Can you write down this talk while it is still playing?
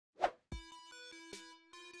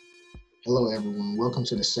Hello, everyone. Welcome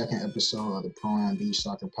to the second episode of the Pro Beach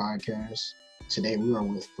Soccer Podcast. Today, we are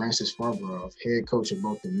with Francis Farberoff, head coach of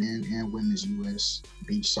both the men and women's U.S.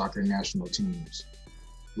 beach soccer national teams,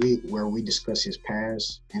 where we discuss his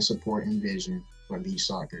past and support and vision for beach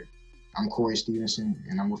soccer. I'm Corey Stevenson,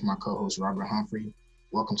 and I'm with my co-host Robert Humphrey.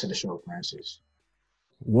 Welcome to the show, Francis.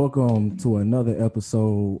 Welcome to another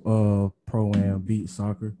episode of Pro Beach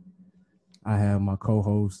Soccer. I have my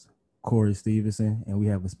co-host Corey Stevenson, and we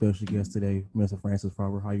have a special guest today, Mr. Francis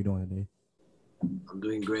Farberoff. How you doing today? I'm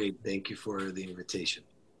doing great. Thank you for the invitation.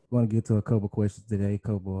 We want to get to a couple questions today, a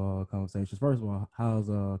couple conversations. First of all, how's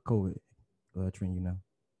COVID treating you now?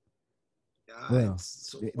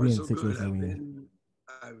 So far so good.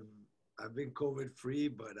 I've been COVID free,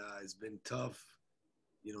 but it's been tough.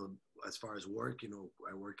 As far as work,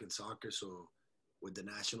 I work in soccer, so with the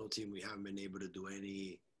national team, we haven't been able to do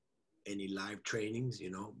any live trainings,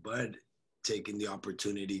 but taking the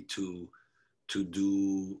opportunity to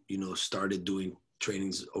do, started doing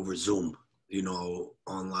trainings over Zoom,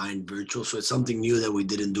 online, virtual. So it's something new that we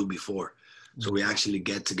didn't do before. So we actually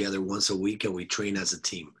get together once a week and we train as a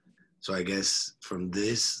team. So I guess from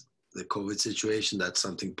the COVID situation, that's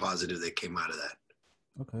something positive that came out of that.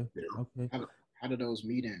 Okay. Okay. How do those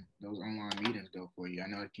online meetings go for you? I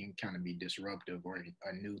know it can kind of be disruptive or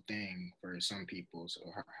a new thing for some people. So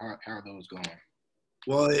how are those going?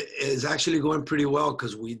 Well, it's actually going pretty well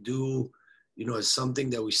because we do, it's something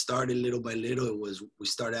that we started little by little. We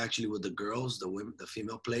started actually with the girls, the women, the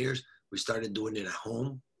female players. We started doing it at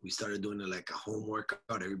home. We started doing it like a home workout.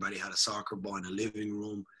 Everybody had a soccer ball in the living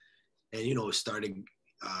room. And, starting,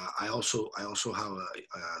 I also have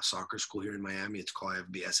a soccer school here in Miami. It's called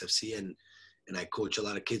FBS, and I coach a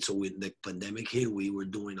lot of kids. So when the pandemic hit, we were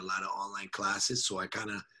doing a lot of online classes. So I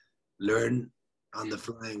kind of learned on the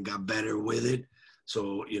fly and got better with it.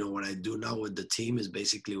 So, what I do now with the team is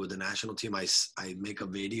basically with the national team, I make a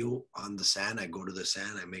video on the sand. I go to the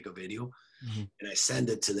sand, I make a video, and I send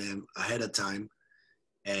it to them ahead of time.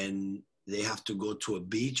 And they have to go to a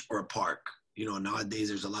beach or a park. Nowadays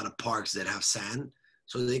there's a lot of parks that have sand.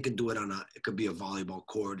 So they could do it it could be a volleyball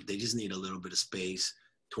court. They just need a little bit of space.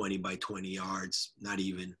 20 by 20 yards, not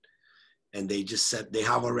even. And they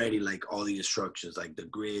have already like all the instructions, like the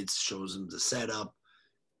grids, shows them the setup.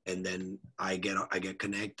 And then I get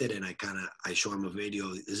connected and I show them a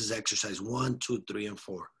video. This is exercise 1, 2, 3, and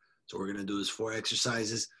 4. So we're going to do this 4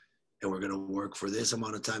 exercises and we're going to work for this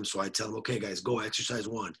amount of time. So I tell them, okay, guys, go exercise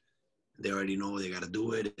 1. They already know they got to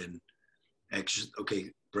do it. And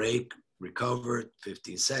break, recover,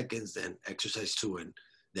 15 seconds, then exercise 2. And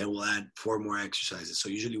then we'll add 4 more exercises. So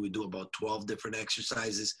usually we do about 12 different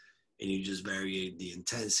exercises and you just vary the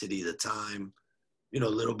intensity, the time,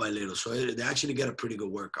 little by little. So they actually get a pretty good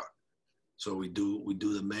workout. So we do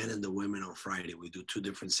the men and the women on Friday. We do 2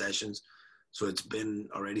 different sessions. So it's been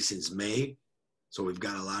already since May. So we've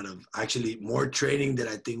got a lot of actually more training than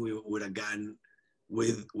I think we would have gotten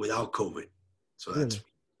without COVID. So that's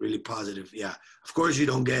really positive. Yeah. Of course you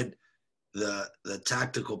don't get the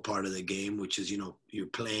tactical part of the game, which is, you're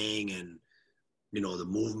playing and, the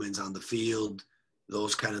movements on the field,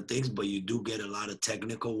 those kind of things, but you do get a lot of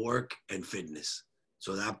technical work and fitness.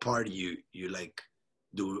 So that part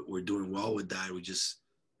we're doing well with that. We just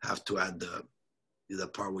have to add the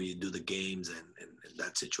part where you do the games and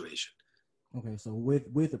that situation. Okay. So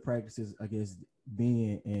with the practices, I guess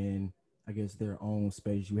being in, their own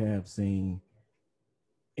space, you have seen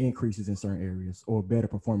increases in certain areas or better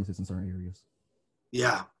performances in certain areas.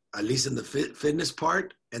 Yeah, at least in the fitness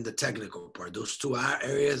part and the technical part. Those 2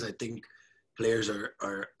 areas, I think players are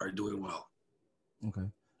doing well. Okay.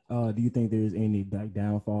 Do you think there's any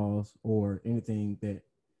downfalls or anything that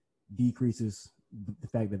decreases the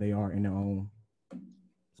fact that they are in their own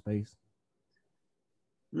space?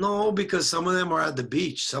 No, because some of them are at the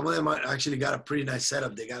beach. Some of them actually got a pretty nice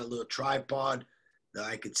setup. They got a little tripod that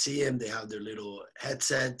I could see them. They have their little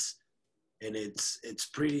headsets, and it's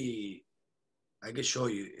pretty. I could show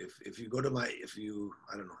you if you go to if you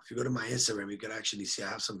go to my Instagram, you can actually see I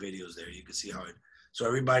have some videos there. You can see how it. So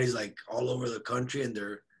everybody's like all over the country, and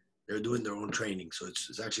they're doing their own training. So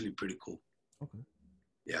it's actually pretty cool. Okay.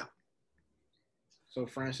 Yeah. So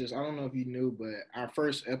Francis, I don't know if you knew, but our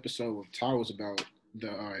first episode of Talk was about the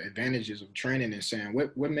advantages of training in sand.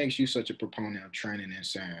 What makes you such a proponent of training in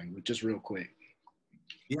sand? Just real quick.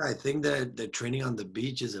 Yeah, I think that the training on the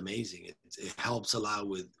beach is amazing. It helps a lot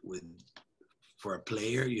for a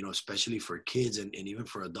player, especially for kids and even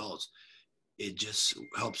for adults. It just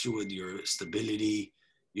helps you with your stability.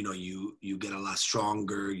 You get a lot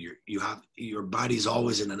stronger. Your body's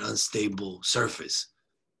always in an unstable surface.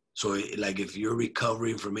 So like if you're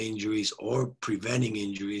recovering from injuries or preventing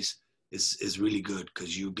injuries, is really good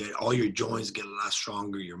because you get all your joints get a lot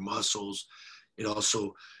stronger, your muscles. It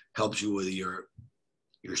also helps you with your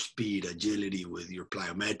speed, agility, with your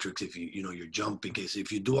plyometrics. If you're jumping, case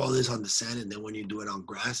if you do all this on the sand and then when you do it on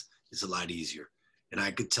grass, it's a lot easier. And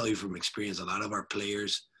I could tell you from experience, a lot of our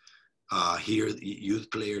players here, youth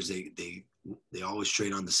players, they always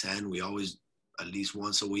train on the sand. We always, at least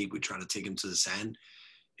once a week, we try to take them to the sand,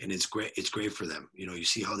 and it's great. It's great for them. You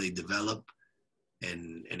see how they develop,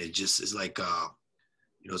 and it just is like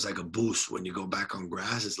it's like a boost when you go back on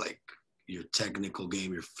grass. It's like your technical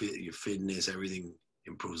game, your fitness, everything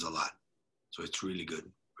improves a lot. So it's really good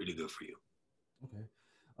for you. Okay.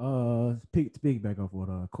 To piggyback off what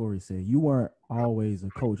Corey said, you weren't always a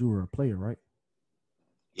coach. You were a player, right?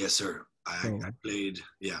 Yes, sir. I played.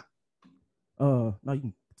 Yeah. No, you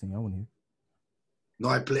can continue. I want to hear. No,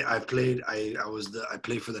 I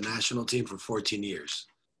played for the national team for 14 years.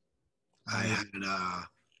 I had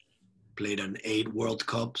played on 8 World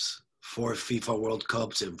Cups, 4 FIFA World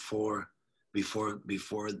Cups, and 4 before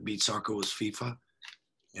beach soccer was FIFA.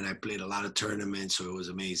 And I played a lot of tournaments, so it was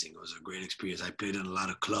amazing. It was a great experience. I played in a lot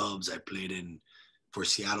of clubs. I played for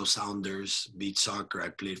Seattle Sounders beach soccer. I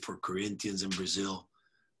played for Corinthians in Brazil.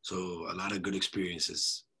 So a lot of good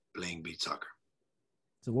experiences playing beach soccer.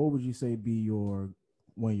 So what would you say be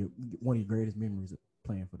one of your greatest memories of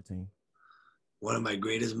playing for the team? One of my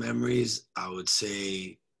greatest memories, I would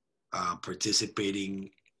say, participating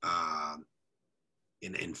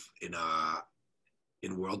in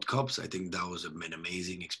World Cups. I think that was an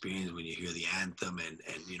amazing experience when you hear the anthem and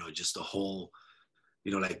just the whole,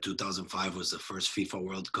 like 2005 was the first FIFA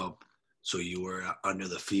World Cup. So you were under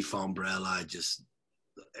the FIFA umbrella, just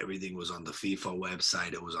everything was on the FIFA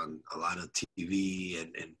website. It was on a lot of TV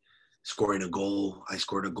and scoring a goal. I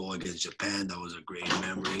scored a goal against Japan. That was a great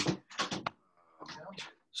memory.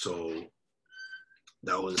 So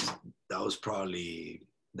that was probably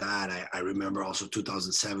that. I remember also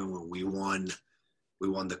 2007 when we won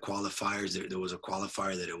the qualifiers. There was a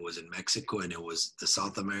qualifier that it was in Mexico, and it was the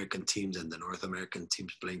South American teams and the North American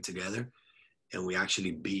teams playing together. And we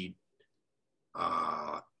actually beat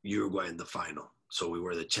Uruguay in the final. So we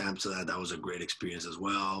were the champs of that. That was a great experience as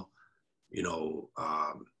well.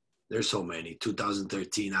 There's so many.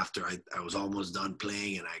 2013, after I was almost done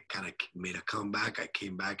playing and I kind of made a comeback, I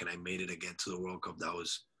came back and I made it again to the World Cup. That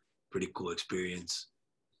was a pretty cool experience.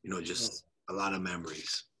 Just a lot of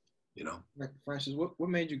memories. Francis, what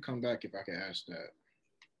made you come back, if I could ask that?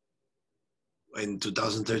 In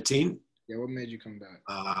 2013? Yeah, what made you come back?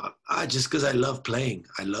 Just because I love playing.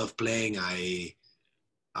 I love playing.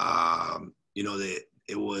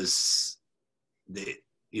 It was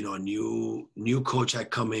a new coach had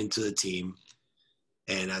come into the team.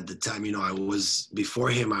 And at the time, before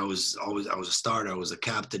him, I was a starter. I was a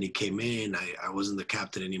captain. He came in. I wasn't the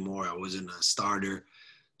captain anymore. I wasn't a starter.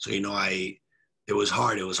 So, it was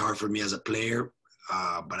hard. It was hard for me as a player.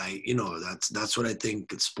 But that's what I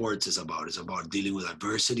think sports is about. It's about dealing with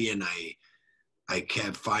adversity. And I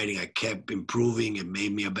kept fighting. I kept improving. It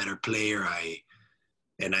made me a better player.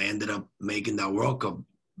 And I ended up making that World Cup,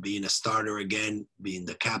 being a starter again, being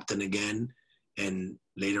the captain again. And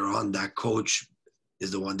later on, that coach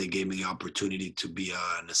is the one that gave me the opportunity to be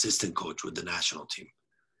an assistant coach with the national team.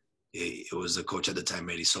 It was the coach at the time,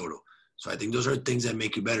 Eddie Soto. So I think those are things that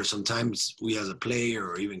make you better. Sometimes we as a player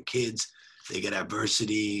or even kids, they get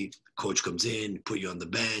adversity, coach comes in, put you on the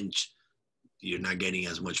bench, you're not getting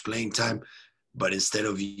as much playing time. But instead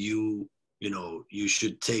of you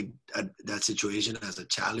should take that situation as a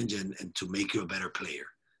challenge and to make you a better player.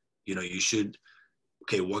 You should,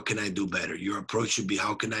 okay, what can I do better? Your approach should be,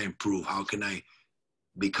 how can I improve? How can I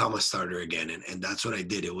become a starter again? And that's what I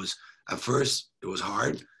did. It was, at first, it was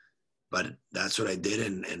hard, but that's what I did.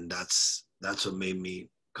 And that's what made me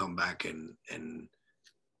come back and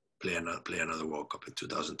play another World Cup in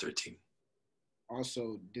 2013.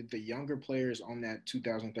 Also, did the younger players on that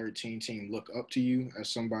 2013 team look up to you as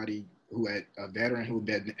somebody who had a veteran who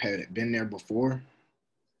had been there before?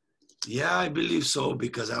 Yeah, I believe so,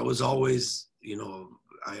 because I was always,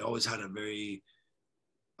 I always had a very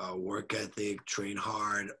work ethic, train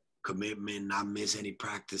hard, commitment, not miss any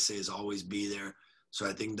practices, always be there. So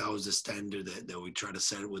I think that was the standard that we try to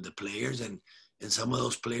set with the players. And some of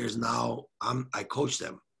those players now, I coach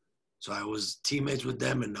them. So I was teammates with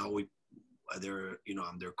them, and now I'm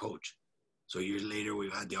their coach. So years later,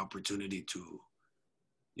 we've had the opportunity to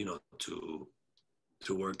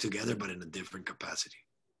work together, but in a different capacity.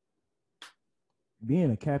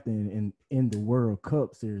 Being a captain in the World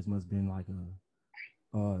Cup series must have been like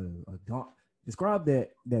describe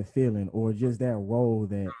that feeling, or just that role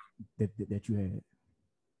that you had.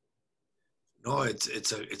 No,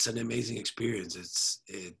 it's an amazing experience.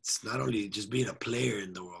 It's not only just being a player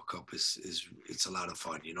in the World Cup is it's a lot of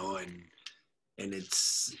fun, and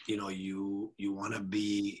it's you want to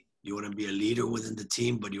be a leader within the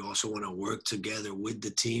team, but you also want to work together with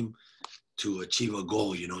the team to achieve a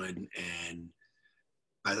goal, and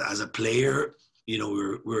as a player, we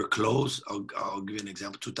were close. I'll give you an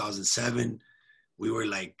example. 2007, we were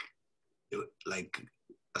like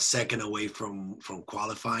a second away from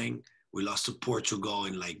qualifying. We lost to Portugal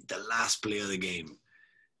in like the last play of the game.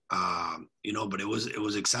 But it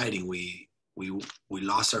was exciting. We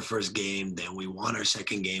lost our first game, then we won our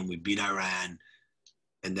second game. We beat Iran,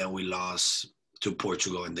 and then we lost to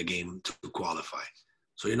Portugal in the game to qualify.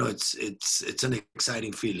 So it's an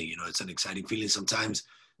exciting feeling. It's an exciting feeling. Sometimes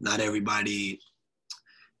not everybody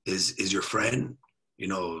is your friend,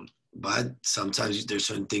 but sometimes there's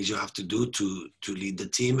certain things you have to do to lead the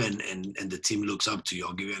team, and the team looks up to you.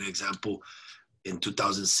 I'll give you an example. In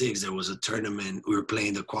 2006, there was a tournament. We were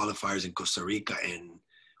playing the qualifiers in Costa Rica, and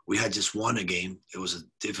we had just won a game. It was a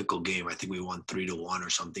difficult game. I think we won 3-1 or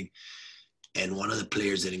something. And one of the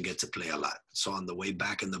players didn't get to play a lot. So on the way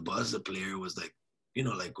back in the bus, the player was like,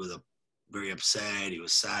 with a very upset. He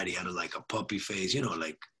was sad. He had like a puppy face,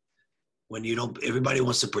 like when everybody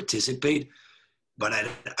wants to participate. But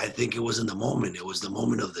I think it was in the moment. It was the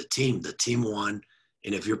moment of the team. The team won.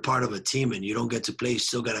 And if you're part of a team and you don't get to play, you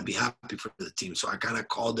still got to be happy for the team. So I kind of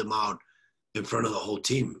called them out in front of the whole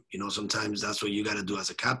team. Sometimes that's what you got to do as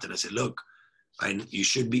a captain. I said, look, you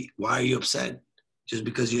should be, why are you upset? Just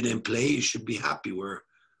because you didn't play, you should be happy. We're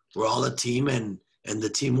all a team, and the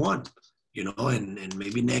team won, and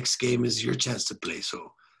maybe next game is your chance to play.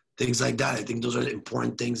 So things like that. I think those are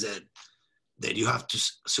important things that you have to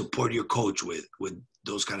support your coach with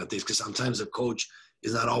those kind of things. Because sometimes the coach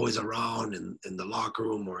is not always around in the locker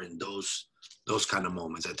room or in those kind of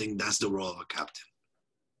moments. I think that's the role of a captain.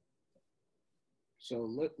 So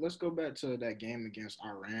let's go back to that game against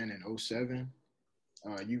Iran in 2007.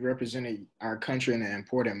 You represented our country in an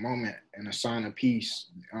important moment and a sign of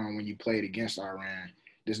peace when you played against Iran.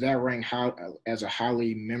 Does that rank as a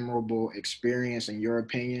highly memorable experience in your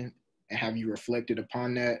opinion? And have you reflected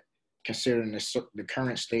upon that, considering the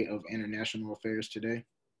current state of international affairs today?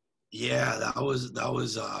 Yeah, that was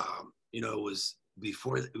it was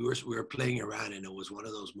before we were playing Iran, and it was one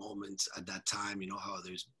of those moments at that time. How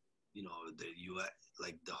there's the U.S.,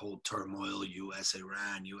 like the whole turmoil, U.S.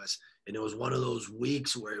 Iran, U.S. And it was one of those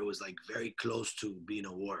weeks where it was like very close to being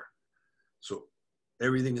a war. So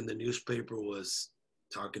everything in the newspaper was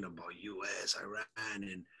talking about U.S.,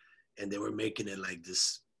 Iran, and they were making it like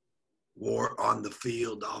this war on the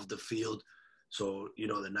field, off the field. So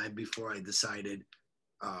the night before, I decided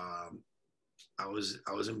I was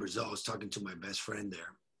in Brazil. I was talking to my best friend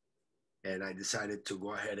there, and I decided to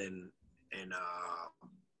go ahead and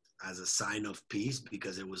as a sign of peace,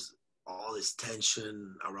 because it was all this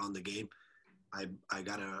tension around the game. I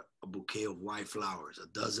got a bouquet of white flowers, a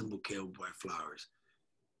dozen bouquet of white flowers,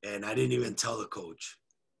 and I didn't even tell the coach.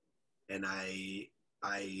 And I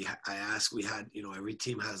asked. We had every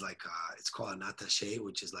team has like it's called an attaché,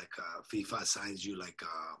 which is like FIFA assigns you like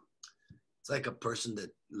it's like a person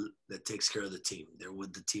that takes care of the team. They're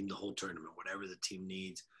with the team the whole tournament, whatever the team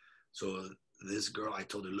needs. So this girl, I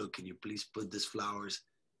told her, look, can you please put these flowers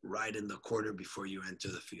right in the corner before you enter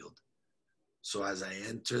the field? So as I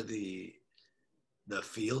enter the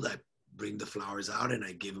field, I bring the flowers out and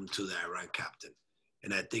I give them to the Iran captain.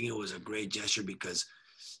 And I think it was a great gesture because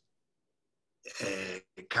it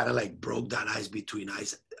kind of like broke that ice between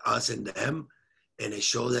us and them. And it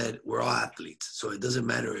showed that we're all athletes. So it doesn't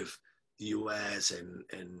matter if the U.S.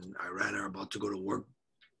 and Iran are about to go to work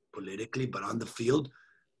politically, but on the field,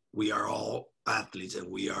 we are all athletes,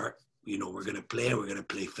 and we are, we're going to play, and we're going to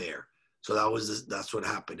play fair. So that's what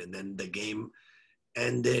happened. And then the game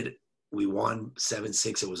ended. We won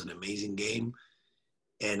 7-6. It was an amazing game.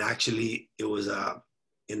 And actually, it was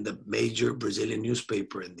in the major Brazilian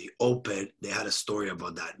newspaper, in the Op-Ed, they had a story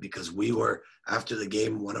about that, because we were, after the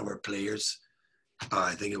game, one of our players,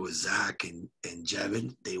 I think it was Zach and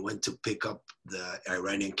Jevin, they went to pick up the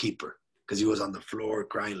Iranian keeper because he was on the floor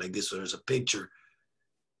crying like this. So there's a picture,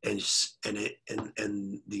 and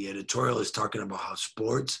the editorial is talking about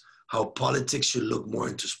how politics should look more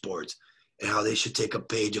into sports, and how they should take a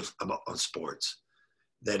page on sports.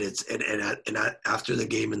 That it's and after the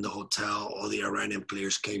game in the hotel, all the Iranian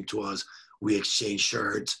players came to us. We exchanged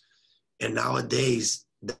shirts, and nowadays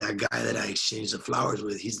that guy that I exchanged the flowers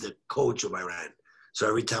with, he's the coach of Iran. So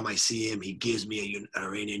every time I see him, he gives me an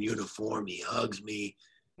Iranian uniform. He hugs me,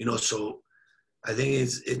 So I think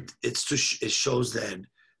it shows that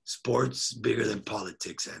sports bigger than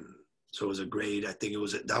politics, So it was I think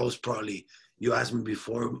that was probably, you asked me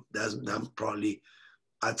before, that's probably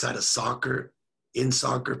outside of soccer, in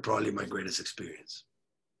soccer, probably my greatest experience.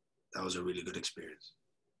 That was a really good experience.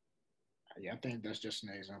 Yeah, I think that's just an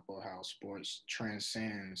example of how sports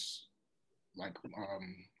transcends like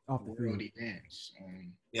Off the world field. events.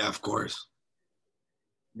 Yeah, of course.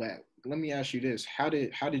 But let me ask you this: how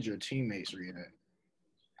did your teammates react?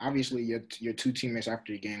 Obviously, your two teammates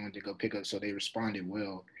after the game went to go pick up, so they responded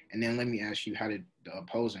well. And then let me ask you, how did the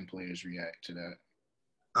opposing players react to that?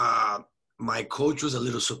 Uh, my coach was a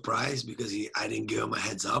little surprised because I didn't give him a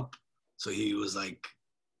heads up. So he was like,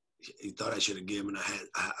 he thought I should have given him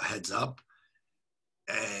a heads up.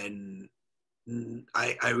 And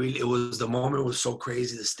I really, it was, the moment was so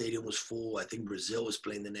crazy. The stadium was full. I think Brazil was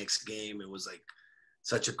playing the next game. It was like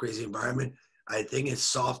such a crazy environment. I think it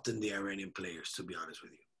softened the Iranian players, to be honest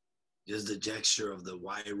with you. Just the gesture of the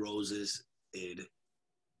white roses, it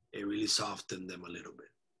really softened them a little bit.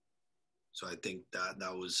 So I think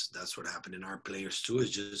that's what happened in our players too. Is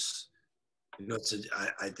just,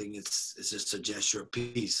 I think it's just a gesture of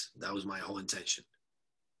peace. That was my whole intention.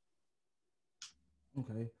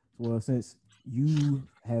 Okay. Well, since you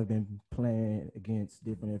have been playing against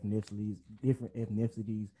different ethnicities,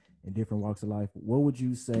 and different walks of life, what would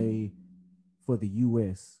you say for the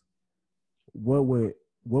U.S.? What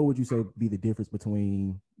would you say be the difference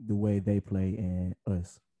between the way they play and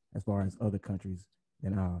us, as far as other countries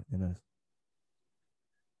than us?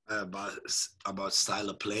 About style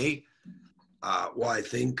of play. Well, I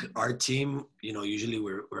think our team, usually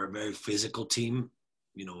we're a very physical team.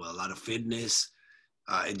 A lot of fitness.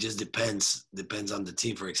 It just depends on the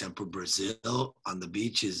team. For example, Brazil on the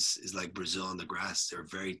beach is like Brazil on the grass. They're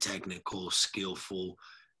very technical, skillful,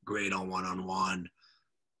 great on one-on-one.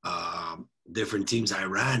 Different teams.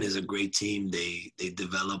 Iran is a great team. They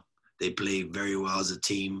play very well as a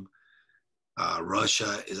team.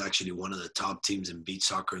 Russia is actually one of the top teams in beach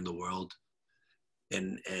soccer in the world,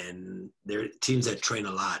 and they're teams that train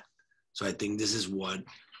a lot. So I think this is what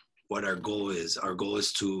our goal is. Our goal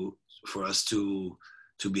is for us to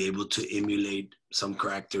be able to emulate some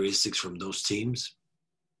characteristics from those teams,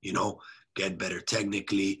 get better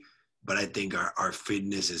technically. But I think our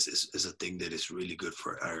fitness is a thing that is really good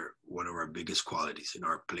for one of our biggest qualities.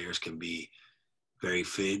 Our players can be very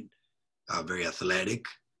fit, very athletic.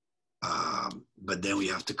 But then we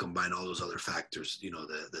have to combine all those other factors,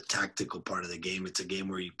 the tactical part of the game. It's a game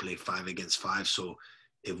where you play 5 against 5. So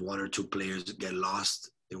if one or two players get lost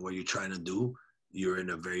in what you're trying to do, you're in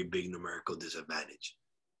a very big numerical disadvantage.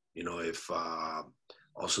 If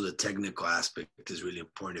also the technical aspect is really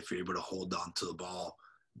important. If you're able to hold on to the ball,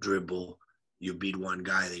 dribble, you beat one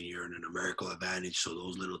guy, then you're in a numerical advantage. So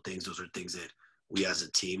those little things, those are things that we as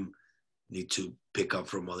a team need to pick up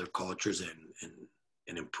from other cultures and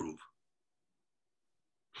improve.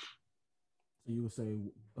 So you would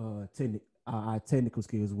say our technical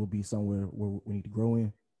skills will be somewhere where we need to grow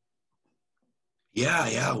in.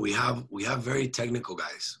 Yeah, we have very technical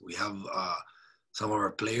guys. We have some of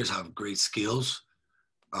our players have great skills,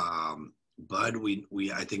 but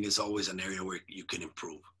I think it's always an area where you can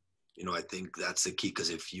improve. I think that's the key, because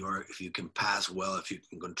if you can pass well, if you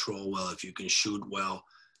can control well, if you can shoot well,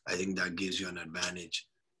 I think that gives you an advantage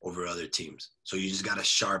over other teams. So you just got to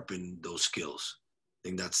sharpen those skills. I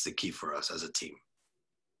think that's the key for us as a team.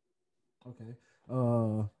 Okay.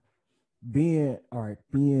 Being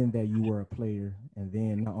that you were a player, and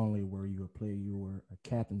then not only were you a player, you were a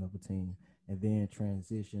captain of a team, and then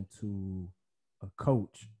transition to a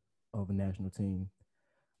coach of a national team.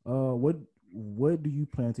 What do you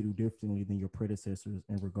plan to do differently than your predecessors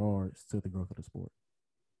in regards to the growth of the sport?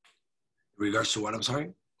 In regards to what, I'm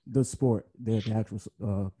sorry? The sport, the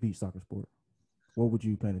actual beach soccer sport. What would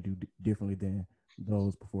you plan to do differently than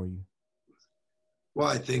those before you? Well,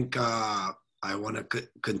 I think I want to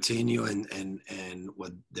continue and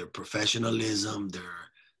with their professionalism,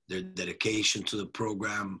 their dedication to the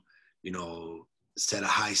program, set a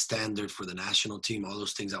high standard for the national team. All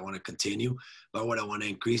those things I want to continue. But what I want to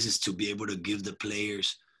increase is to be able to give the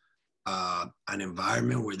players an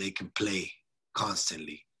environment where they can play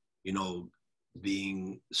constantly.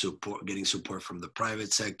 Getting support from the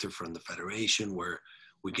private sector, from the federation, where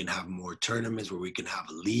we can have more tournaments, where we can have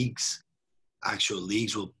leagues, actual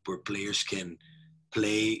leagues where players can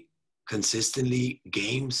play consistently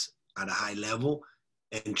games at a high level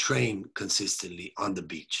and train consistently on the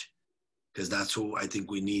beach, because that's what I think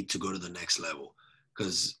we need to go to the next level.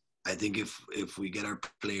 Because I think if we get our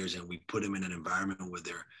players and we put them in an environment where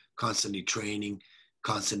they're constantly training,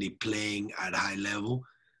 constantly playing at a high level,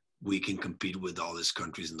 we can compete with all these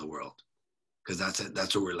countries in the world. because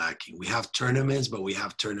that's what we're lacking. We have tournaments, but we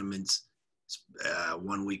have tournaments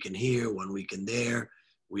 1 weekend here, 1 weekend there.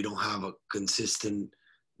 We don't have a consistent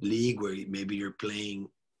league where maybe you're playing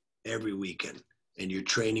every weekend and you're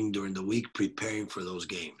training during the week, preparing for those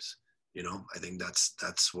games. You know, I think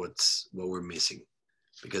that's what we're missing,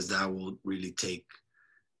 because that will really take,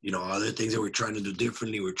 you know, other things that we're trying to do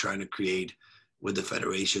differently. We're trying to create with the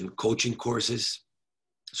federation coaching courses,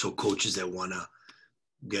 so coaches that want to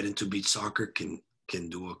get into beach soccer can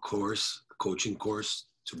do a coaching course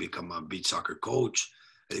to become a beach soccer coach.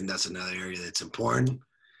 I think that's another area that's important.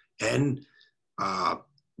 And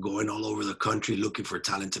going all over the country looking for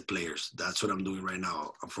talented players. That's what I'm doing right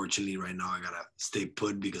now. Unfortunately, right now I gotta stay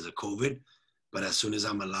put because of COVID. But as soon as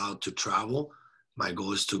I'm allowed to travel, my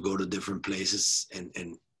goal is to go to different places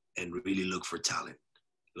and really look for talent.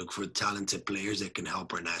 Look for talented players that can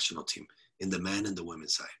help our national team in the men and the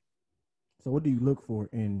women's side. So what do you look for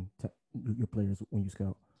in your players when you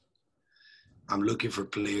scout? I'm looking for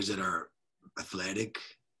players that are athletic,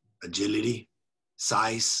 agility,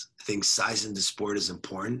 size. I think size in the sport is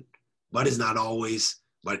important, but it's not always.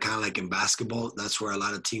 But kind of like in basketball, that's where a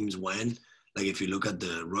lot of teams win. Like if you look at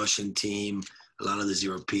the Russian team, a lot of these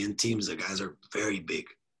European teams, the guys are very big,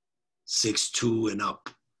 6'2" and up.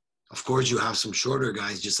 Of course, you have some shorter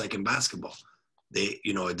guys, just like in basketball.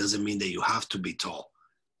 It doesn't mean that you have to be tall,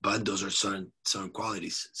 but those are certain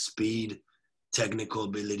qualities: speed, technical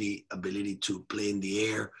ability to play in the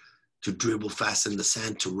air, to dribble fast in the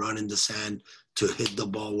sand, to run in the sand, to hit the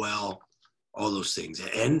ball well, all those things.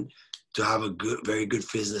 And to have a very good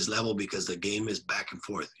fitness level, because the game is back and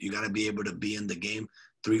forth. You got to be able to be in the game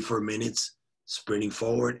 3-4 minutes, sprinting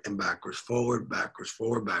forward and backwards, forward, backwards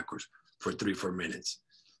for 3-4 minutes.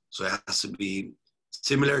 So it has to be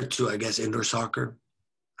similar to, I guess, indoor soccer.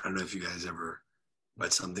 I don't know if you guys ever,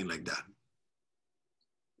 but something like that.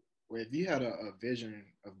 Well, if you had a vision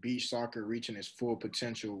of beach soccer reaching its full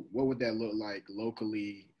potential, what would that look like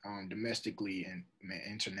locally, domestically, and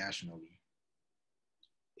internationally?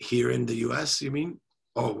 Here in the U.S., you mean?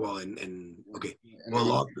 Oh, well, okay.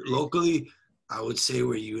 Well, locally, I would say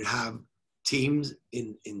where you would have teams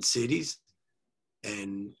in cities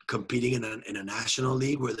and competing in a national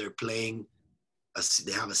league where they're playing.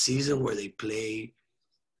 They have a season where they play,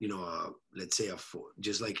 let's say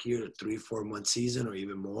just like here, a 3-4 month season or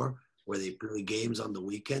even more, where they play games on the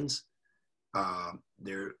weekends.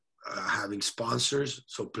 They're having sponsors,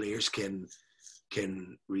 so players can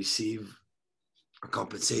receive a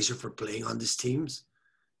compensation for playing on these teams,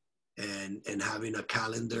 and having a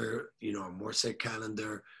calendar, a more set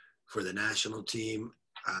calendar for the national team.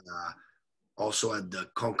 Also at the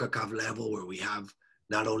CONCACAF level, where we have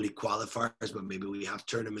not only qualifiers, but maybe we have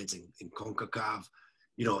tournaments in CONCACAF.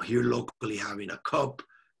 Here locally, having a cup,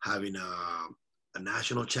 having a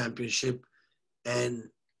national championship, and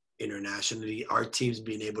internationally, our teams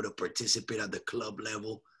being able to participate at the club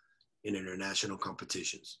level in international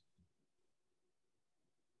competitions.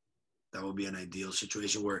 That would be an ideal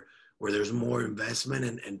situation where there's more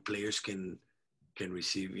investment and players can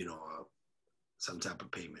receive, some type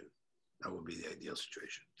of payment. That would be the ideal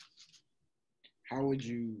situation. How would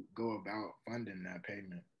you go about funding that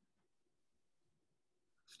payment?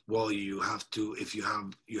 Well, you have to, if you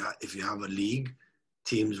have a league,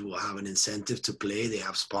 teams will have an incentive to play. They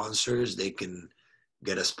have sponsors. They can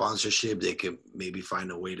get a sponsorship. They can maybe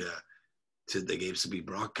find a way to the games to be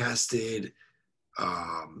broadcasted.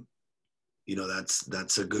 That's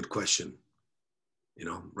a good question.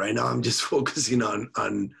 Right now I'm just focusing on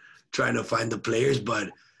trying to find the players,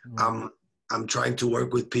 but I'm trying to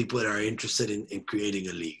work with people that are interested in creating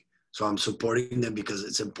a league. So I'm supporting them because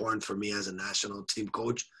it's important for me as a national team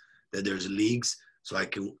coach that there's leagues, so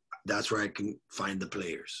that's where I can find the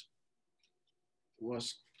players. Well,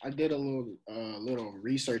 I did a little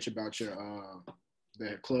research about your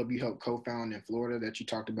the club you helped co-found in Florida that you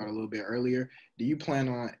talked about a little bit earlier. Do you plan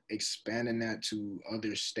on expanding that to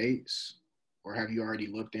other states, or have you already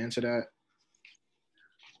looked into that?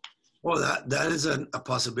 Well, that is a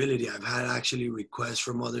possibility. I've had actually requests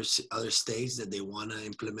from other states that they want to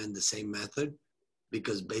implement the same method,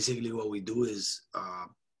 because basically what we do is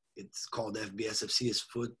it's called FBS FC, is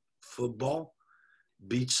football,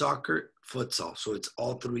 beach soccer, futsal. So it's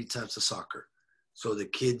all three types of soccer. So the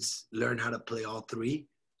kids learn how to play all three,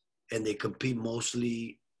 and they compete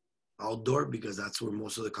mostly outdoor because that's where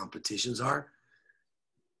most of the competitions are.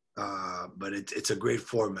 But it's a great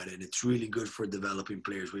format, and it's really good for developing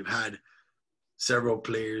players. We've had several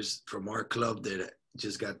players from our club that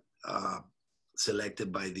just got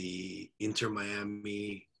selected by the Inter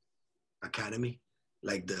Miami Academy,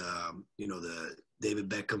 like the David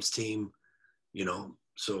Beckham's team,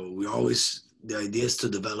 So the idea is to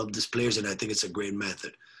develop these players, and I think it's a great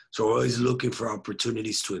method. So we're always looking for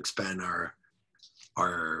opportunities to expand our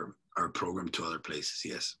program to other places.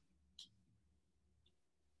 Yes.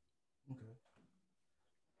 Okay.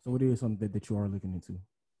 So it is something that you are looking into.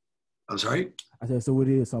 I'm sorry? I said, so it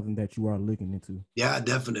is something that you are looking into. Yeah,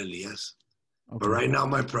 definitely, yes. Okay. But right now,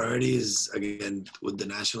 my priority is, again, with the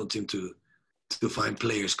national team to find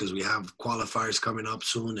players, because we have qualifiers coming up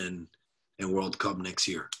soon and World Cup next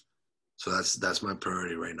year. So that's my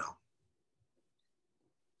priority right now.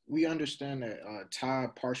 We understand that Ty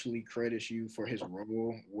partially credits you for his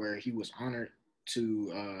role where he was honored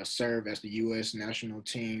to serve as the U.S. national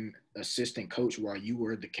team assistant coach while you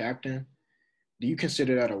were the captain. Do you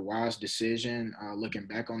consider that a wise decision looking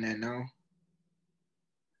back on that now?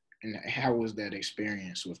 And how was that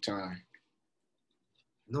experience with Ty?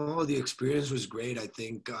 No, the experience was great. I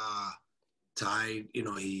think Ty,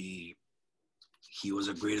 he was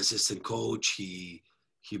a great assistant coach. He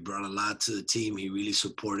brought a lot to the team. He really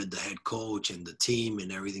supported the head coach and the team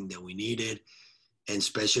and everything that we needed. And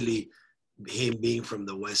especially him being from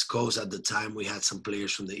the West Coast. At the time, we had some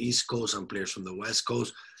players from the East Coast, some players from the West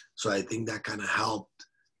Coast. So I think that kind of helped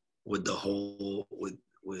with the whole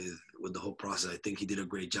with the whole process. I think he did a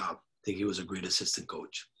great job. I think he was a great assistant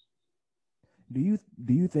coach. Do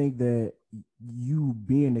you think that you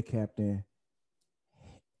being the captain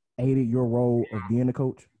aided your role of being a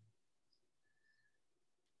coach?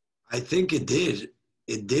 I think it did.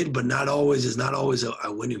 It did, but not always. It's not always a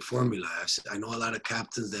winning formula. I know a lot of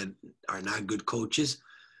captains that are not good coaches,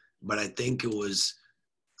 but I think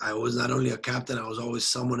I was not only a captain, I was always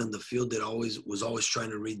someone in the field that was always trying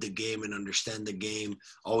to read the game and understand the game,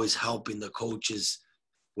 always helping the coaches,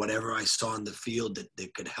 whatever I saw in the field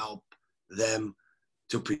that could help them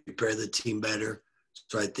to prepare the team better.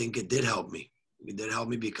 So I think it did help me. It did help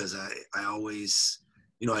me because I always,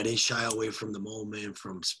 I didn't shy away from the moment,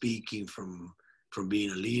 from speaking, from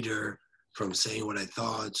being a leader, from saying what I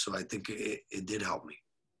thought. So I think it did help me.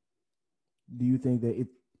 Do you think that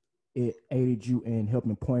it aided you in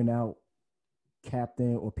helping point out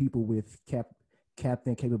captain or people with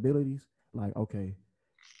captain capabilities? Like, okay,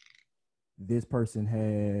 this person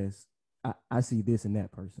has, I see this in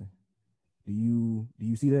that person. Do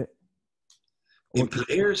you see that? In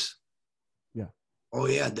players? Yeah. Oh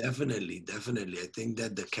yeah, definitely. I think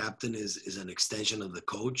that the captain is an extension of the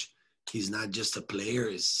coach. He's not just a player,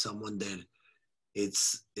 it's someone that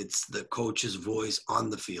it's the coach's voice on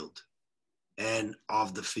the field and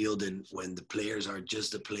off the field. And when the players are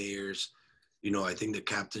just the players, I think the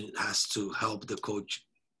captain has to help the coach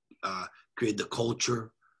create the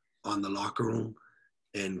culture on the locker room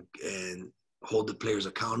and hold the players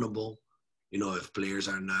accountable. If players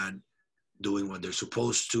are not doing what they're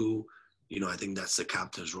supposed to, I think that's the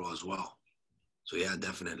captain's role as well. So yeah,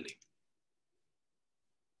 definitely.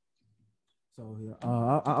 So yeah,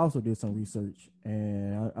 I also did some research,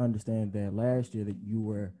 and I understand that last year that you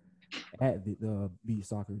were at the beach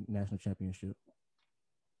soccer national championship.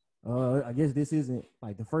 I guess this isn't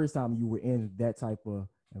like the first time you were in that type of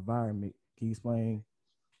environment. Can you explain,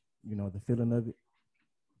 the feeling of it?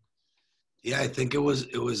 Yeah, I think it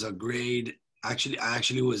was a great. Actually, I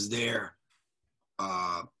actually was there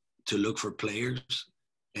to look for players,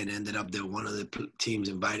 and ended up that one of the teams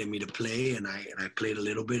invited me to play, and I played a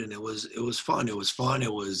little bit, and it was fun. It was fun.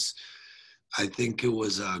 I think it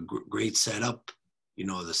was a great setup.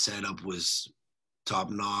 The setup was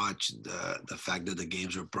top notch. The fact that the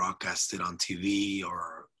games were broadcasted on TV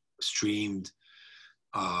or streamed,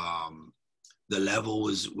 the level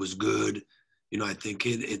was good. I think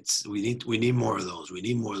we need more of those. We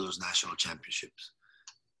need more of those national championships.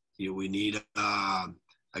 We need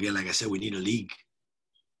again, like I said, we need a league.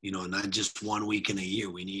 Not just 1 week in a year.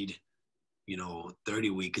 We need 30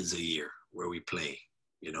 weekends a year where we play.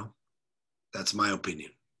 That's my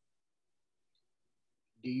opinion.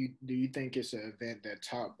 Do you think it's an event that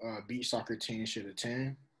top beach soccer teams should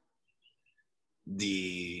attend?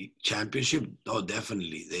 The championship? Oh,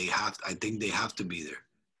 definitely. I think they have to be there.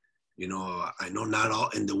 I know not all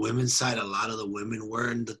in the women's side. A lot of the women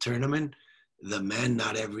were in the tournament. The men,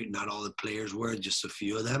 not all the players were. Just a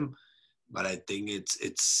few of them. But I think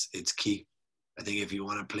it's key. I think if you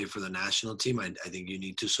want to play for the national team, I think you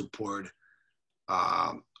need to support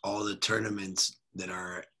all the tournaments that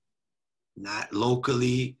are not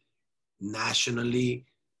locally, nationally.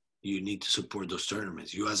 You need to support those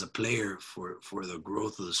tournaments. You as a player for the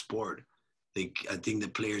growth of the sport. I think the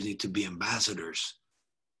players need to be ambassadors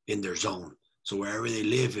in their zone. So wherever they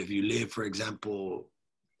live, if you live, for example,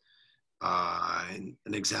 an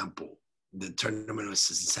example, the tournament was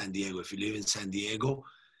in San Diego. If you live in San Diego,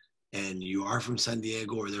 and you are from San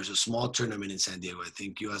Diego, or there's a small tournament in San Diego, I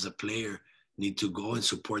think you as a player need to go and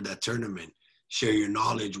support that tournament, share your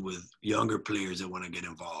knowledge with younger players that want to get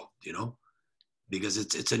involved, because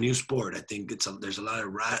it's a new sport. I think there's a lot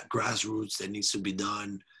of grassroots that needs to be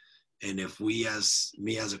done. And if me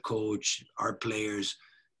as a coach, our players,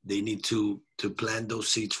 they need to plant those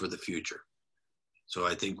seeds for the future. So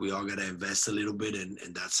I think we all got to invest a little bit,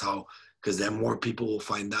 and that's how, because then more people will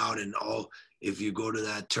find out. And if you go to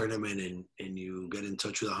that tournament and you get in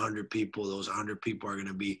touch with 100 people, those 100 people are going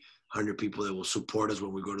to be 100 people that will support us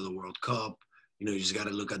when we go to the World Cup. You just got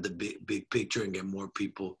to look at the big picture and get more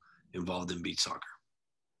people involved in beach soccer.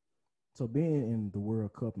 So being in the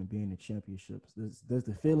World Cup and being in championships, does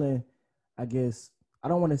the feeling, I guess, I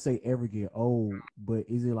don't want to say ever get old, but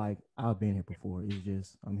is it like I've been here before? It's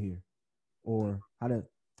just I'm here, or how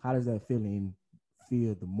does that feeling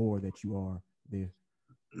feel the more that you are there?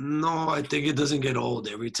 No, I think it doesn't get old.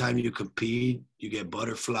 Every time you compete, you get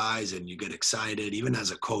butterflies and you get excited. Even as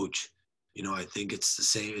a coach, I think it's the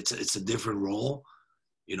same. It's a different role,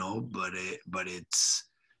 but it's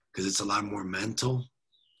because it's a lot more mental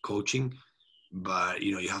coaching. But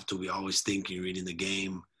you have to be always thinking, reading the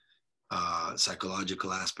game,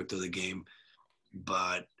 psychological aspect of the game.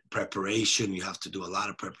 But preparation, you have to do a lot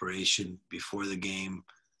of preparation before the game,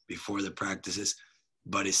 before the practices.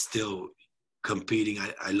 But it's still competing.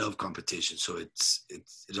 I love competition, so it's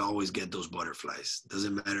always get those butterflies.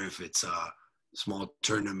 Doesn't matter if it's a small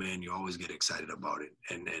tournament, you always get excited about it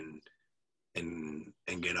and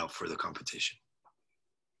get up for the competition.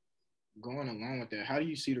 Going along with that, how do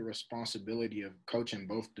you see the responsibility of coaching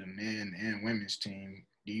both the men and women's team?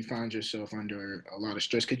 Do you find yourself under a lot of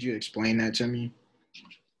stress? Could you explain that to me?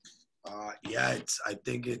 Yeah, I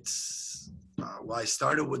think it's well, I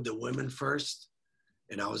started with the women first,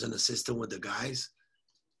 and I was an assistant with the guys.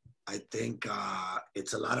 I think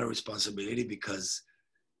it's a lot of responsibility because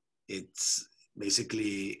it's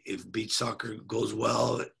basically, if beach soccer goes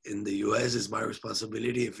well in the U.S., it's my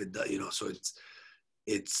responsibility. If it does, so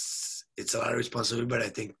it's a lot of responsibility. But I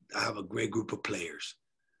think I have a great group of players,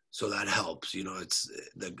 so that helps. It's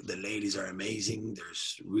the ladies are amazing.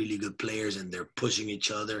 There's really good players, and they're pushing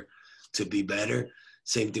each other to be better.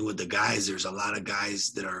 Same thing with the guys. There's a lot of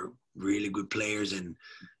guys that are really good players, and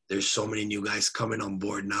there's so many new guys coming on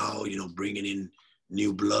board now, bringing in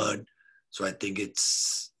new blood. So I think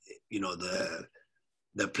it's,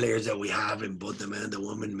 the players that we have in both the men and the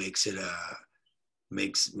women makes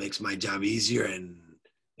my job easier. And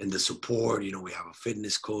the support, we have a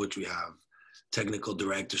fitness coach, we have technical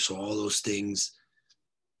director. So all those things,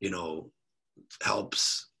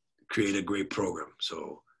 helps create a great program.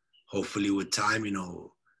 So hopefully with time,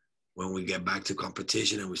 when we get back to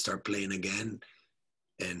competition and we start playing again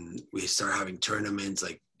and we start having tournaments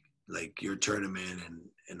like your tournament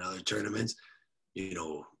and other tournaments,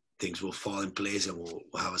 things will fall in place and we'll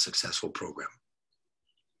have a successful program.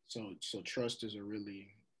 So trust is a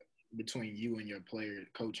really, between you and your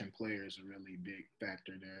coach and player is a really big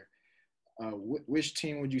factor there. Which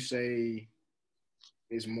team would you say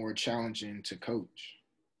is more challenging to coach?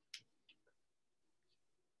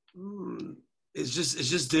 It's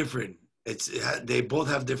just different. They both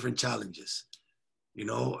have different challenges.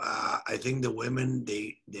 I think the women,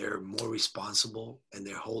 they're more responsible and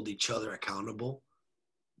they hold each other accountable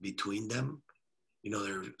between them.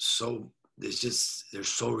 They're so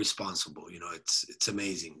responsible. It's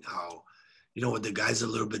amazing how, with the guys a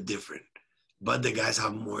little bit different, but the guys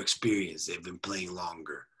have more experience. They've been playing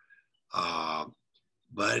longer.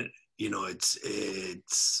 But it's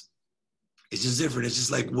just different. It's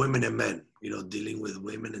just like women and men, dealing with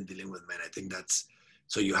women and dealing with men. I think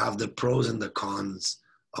so you have the pros and the cons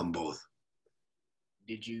on both.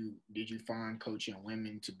 Did you find coaching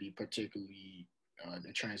women to be particularly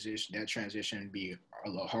that transition be a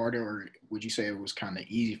little harder, or would you say it was kind of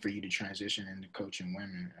easy for you to transition into coaching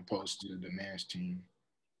women opposed to the men's team?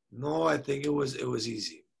 No, I think it was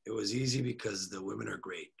easy. It was easy because the women are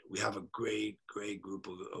great. We have a great group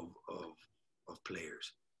of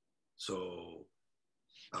players. So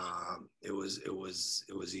it was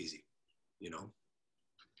easy,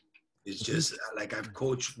 It's just like I've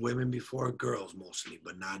coached women before, girls mostly,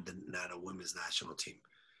 but not a women's national team.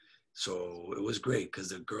 So it was great because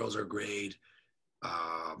the girls are great.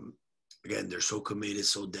 Again, they're so committed,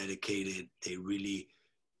 so dedicated. They really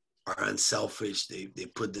are unselfish. They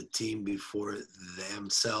put the team before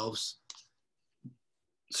themselves.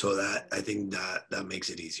 So that, I think that makes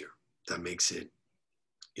it easier. That makes it,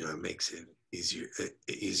 it makes it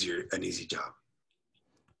an easy job.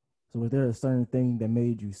 So was there a certain thing that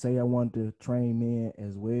made you say I wanted to train men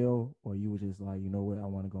as well, or you were just like, you know what, I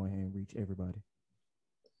want to go ahead and reach everybody?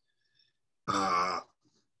 I'm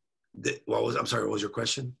sorry, what was your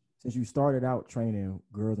question? Since you started out training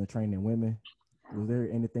girls and training women, was there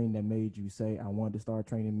anything that made you say, I wanted to start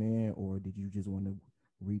training men, or did you just want to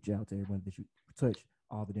reach out to everyone that you touch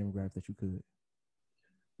all the demographics that you could?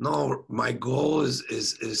 No, my goal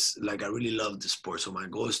is like, I really love the sport. So my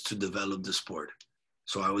goal is to develop the sport.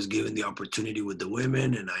 So I was given the opportunity with the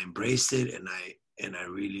women and I embraced it, and I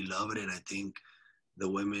really love it. And I think the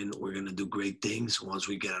women, we're going to do great things once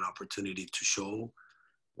we get an opportunity to show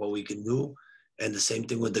what we can do. And the same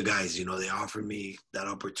thing with the guys, you know, they offered me that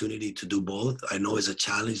opportunity to do both. I know it's a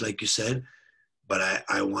challenge, like you said, but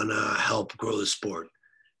I want to help grow the sport.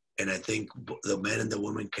 And I think the men and the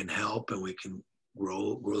women can help, and we can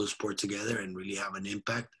grow the sport together and really have an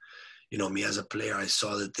impact. You know, me as a player, I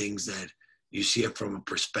saw the things that you see it from a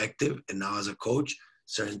perspective, and now as a coach,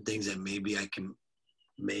 certain things that maybe I can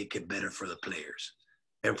make it better for the players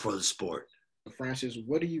and for the sport. Francis,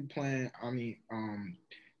 what do you plan? I mean,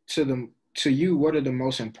 to you, what are the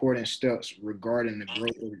most important steps regarding the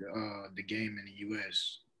growth of the game in the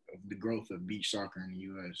U.S., of the growth of beach soccer in the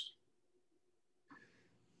U.S.?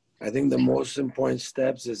 I think the most important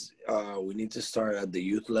steps is we need to start at the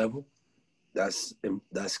youth level. That's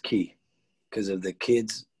key, because if the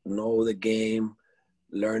kids know the game,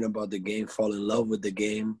 learn about the game, fall in love with the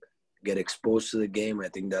game, get exposed to the game, I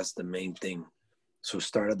think that's the main thing. So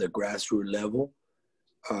start at the grassroots level.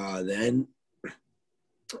 Then,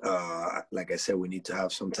 like I said, we need to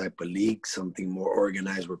have some type of league, something more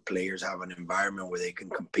organized where players have an environment where they can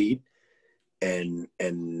compete. And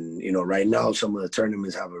you know, right now some of the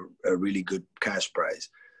tournaments have a really good cash prize.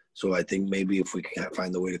 So I think maybe if we can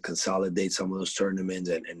find a way to consolidate some of those tournaments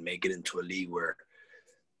and make it into a league where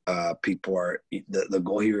people are, the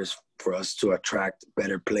goal here is for us to attract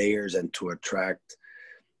better players and to attract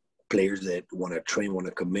players that want to train, want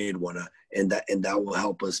to commit, and that will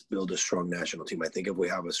help us build a strong national team. I think if we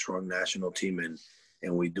have a strong national team and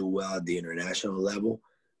we do well at the international level,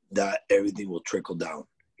 that everything will trickle down.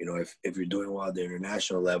 You know, if you're doing well at the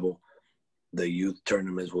international level, the youth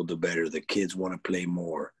tournaments will do better. The kids want to play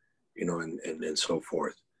more, you know, and so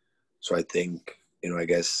forth. So I think, you know, I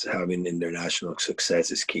guess having international success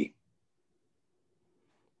is key.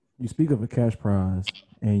 You speak of a cash prize,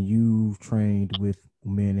 and you've trained with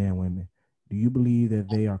men and women. Do you believe that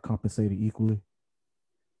they are compensated equally?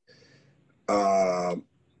 Not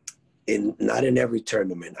in every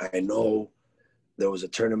tournament. I know there was a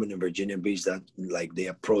tournament in Virginia Beach that, like, they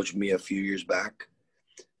approached me a few years back.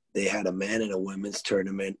 They had a man and a women's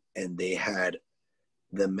tournament, and the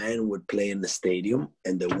men would play in the stadium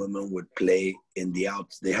and the women would play in the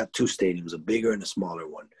outs. They had two stadiums, a bigger and a smaller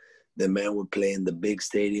one. The men would play in the big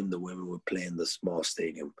stadium, the women would play in the small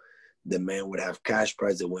stadium. The men would have cash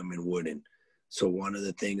prize, the women wouldn't. So one of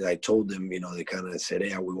the things I told them, you know, they kind of said,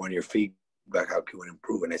 hey, we want your feedback, how can we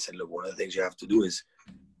improve? And I said, look, one of the things you have to do is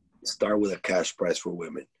start with a cash prize for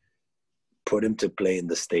women. Put them to play in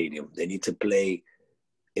the stadium. They need to play,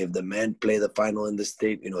 if the men play the final in the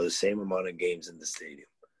stadium, you know, the same amount of games in the stadium.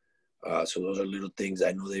 So those are little things.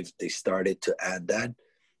 I know they started to add that,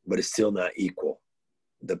 but it's still not equal.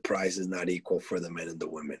 The price is not equal for the men and the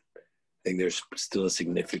women. I think there's still a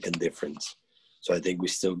significant difference. So I think we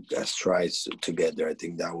still got strides to get there. I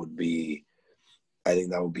think that would be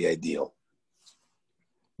ideal.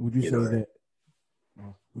 Would you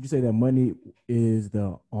say that money is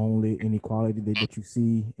the only inequality that you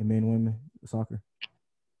see in men and women soccer?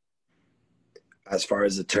 As far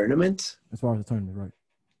as the tournaments? As far as the tournament, right?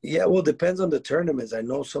 Yeah, well, it depends on the tournaments. I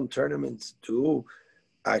know some tournaments do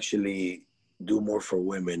actually do more for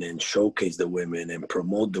women and showcase the women and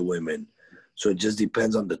promote the women. So it just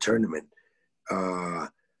depends on the tournament.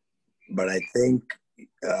 But I think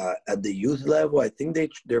at the youth level, I think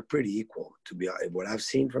they're pretty equal. To be honest, what I've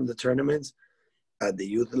seen from the tournaments at the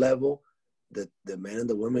youth level, the men and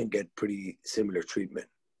the women get pretty similar treatment.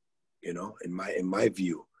 You know, in my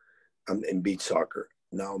view, in beach soccer.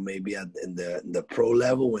 Now maybe in the pro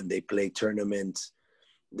level, when they play tournaments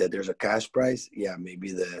that there's a cash prize, yeah,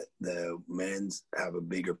 maybe the men's have a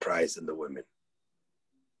bigger prize than the women.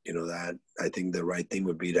 You know, that I think the right thing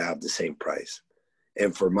would be to have the same prize.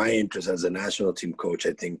 And for my interest as a national team coach,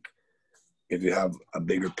 I think if you have a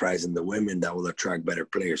bigger prize than the women, that will attract better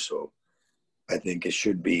players. So I think it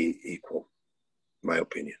should be equal, my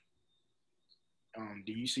opinion.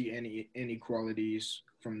 Do you see any inequalities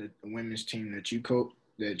from the women's team that you coach?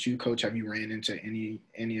 Have you ran into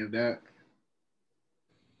any of that?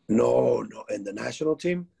 No. And the national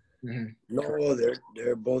team? Mm-hmm. No,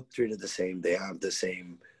 they're both treated the same. They have the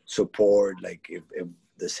same support, like if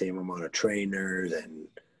the same amount of trainers, and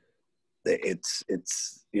it's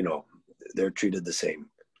you know, they're treated the same.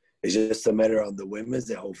 It's just a matter of the women's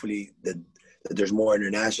that hopefully that there's more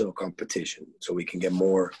international competition, so we can get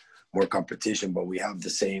more competition. But we have the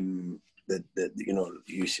same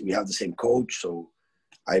we have the same coach, so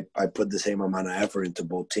I put the same amount of effort into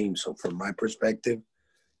both teams. So from my perspective,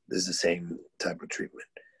 this is the same type of treatment.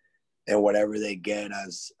 And whatever they get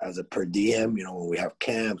as a per diem, when we have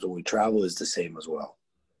camps, when we travel, is the same as well.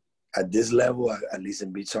 At this level, at least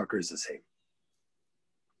in beach soccer, is the same.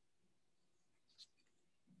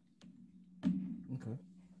 Okay.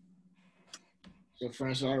 So,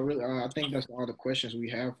 Francis, I think that's all the questions we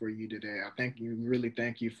have for you today. Thank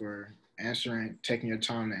you for taking your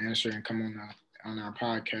time to answer and come on our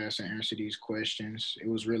podcast and answer these questions. It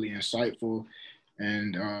was really insightful,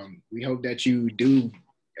 and we hope that you do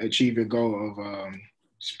achieve your goal of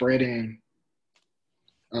spreading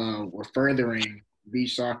or furthering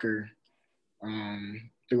beach soccer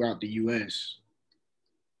throughout the U.S.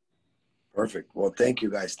 Perfect. Well, thank you,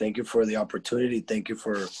 guys. Thank you for the opportunity. Thank you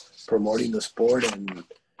for promoting the sport, and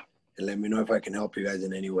let me know if I can help you guys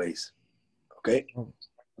in any ways. Okay?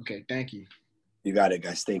 Okay, thank you. You got it,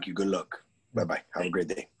 guys. Thank you. Good luck. Bye-bye. Have a great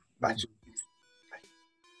day. Bye.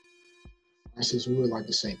 Francis, we would like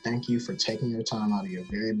to say thank you for taking your time out of your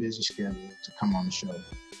very busy schedule to come on the show.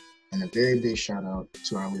 And a very big shout out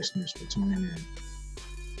to our listeners for tuning in.